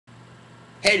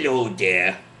Hello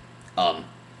there. I'm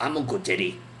Uncle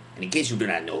Teddy, and in case you do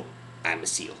not know, I'm a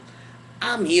seal.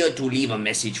 I'm here to leave a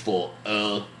message for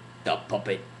Earl, the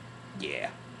puppet.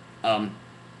 Yeah. Um,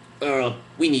 Earl,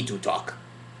 we need to talk.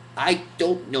 I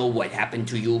don't know what happened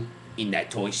to you in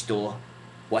that toy store,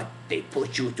 what they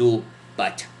put you through,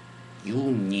 but you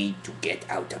need to get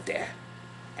out of there.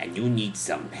 And you need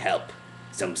some help,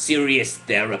 some serious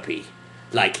therapy.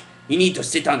 Like, you need to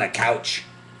sit on the couch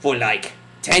for like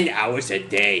 10 hours a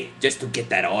day just to get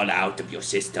that all out of your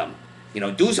system.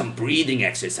 Do some breathing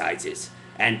exercises.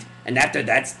 And after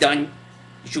that's done,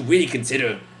 you should really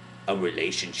consider a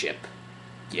relationship.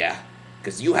 Yeah,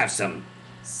 because you have some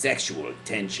sexual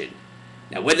tension.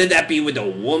 Now, whether that be with a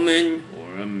woman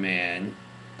or a man,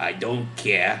 I don't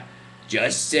care.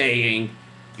 Just saying,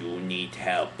 you need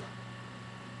help.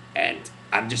 And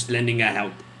I'm just lending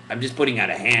out. I'm just putting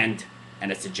out a hand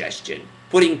and a suggestion.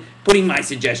 Putting my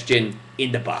suggestion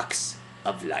in the box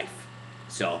of life.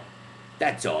 So,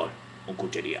 that's all. Uncle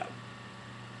Teddy out.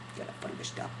 Gotta find the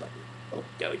stop button. Oh,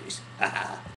 there it is. Haha.